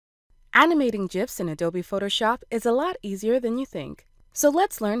Animating GIFs in Adobe Photoshop is a lot easier than you think. So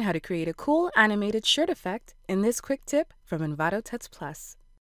let's learn how to create a cool animated shirt effect in this quick tip from Envato Tuts Plus.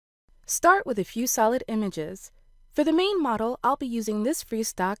 Start with a few solid images. For the main model, I'll be using this free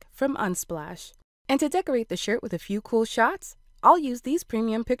stock from Unsplash. And to decorate the shirt with a few cool shots, I'll use these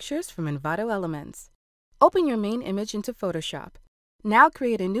premium pictures from Envato Elements. Open your main image into Photoshop. Now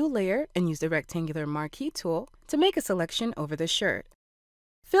create a new layer and use the rectangular marquee tool to make a selection over the shirt.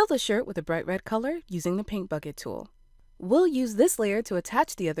 Fill the shirt with a bright red color using the paint bucket tool. We'll use this layer to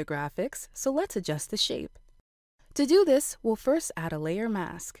attach the other graphics, so let's adjust the shape. To do this, we'll first add a layer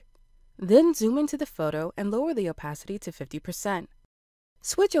mask. Then zoom into the photo and lower the opacity to 50%.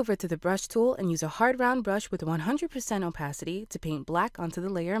 Switch over to the brush tool and use a hard round brush with 100% opacity to paint black onto the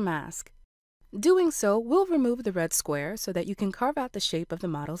layer mask. Doing so will remove the red square so that you can carve out the shape of the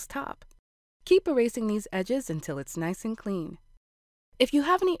model's top. Keep erasing these edges until it's nice and clean. If you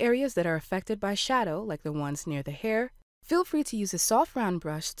have any areas that are affected by shadow, like the ones near the hair, feel free to use a soft round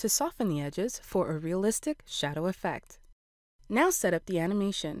brush to soften the edges for a realistic shadow effect. Now set up the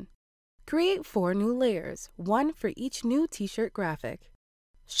animation. Create 4 new layers, one for each new t-shirt graphic.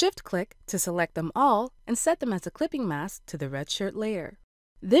 Shift-click to select them all and set them as a clipping mask to the red shirt layer.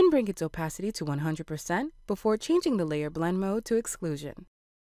 Then bring its opacity to 100% before changing the layer blend mode to exclusion.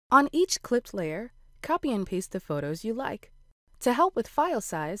 On each clipped layer, copy and paste the photos you like. To help with file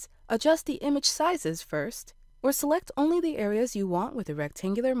size, adjust the image sizes first, or select only the areas you want with the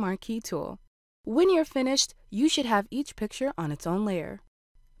rectangular marquee tool. When you're finished, you should have each picture on its own layer.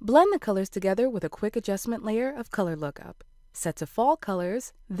 Blend the colors together with a quick adjustment layer of color lookup. Set to fall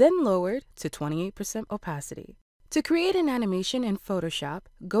colors, then lowered to 28% opacity. To create an animation in Photoshop,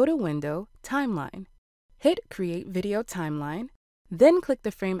 go to Window, Timeline. Hit Create Video Timeline, then click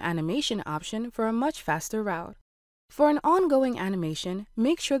the Frame Animation option for a much faster route. For an ongoing animation,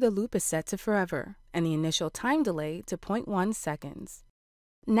 make sure the loop is set to forever and the initial time delay to 0.1 seconds.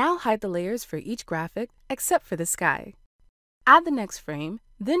 Now hide the layers for each graphic except for the sky. Add the next frame,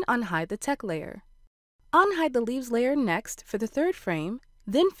 then unhide the tech layer. Unhide the leaves layer next for the third frame,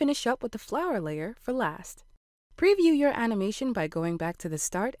 then finish up with the flower layer for last. Preview your animation by going back to the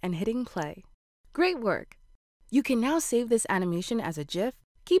start and hitting play. Great work! You can now save this animation as a GIF,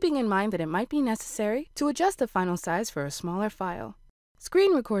 keeping in mind that it might be necessary to adjust the final size for a smaller file.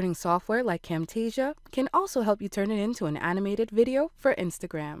 Screen recording software like Camtasia can also help you turn it into an animated video for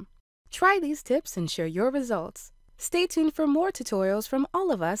Instagram. Try these tips and share your results. Stay tuned for more tutorials from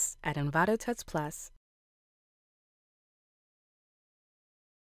all of us at Envato Tuts Plus.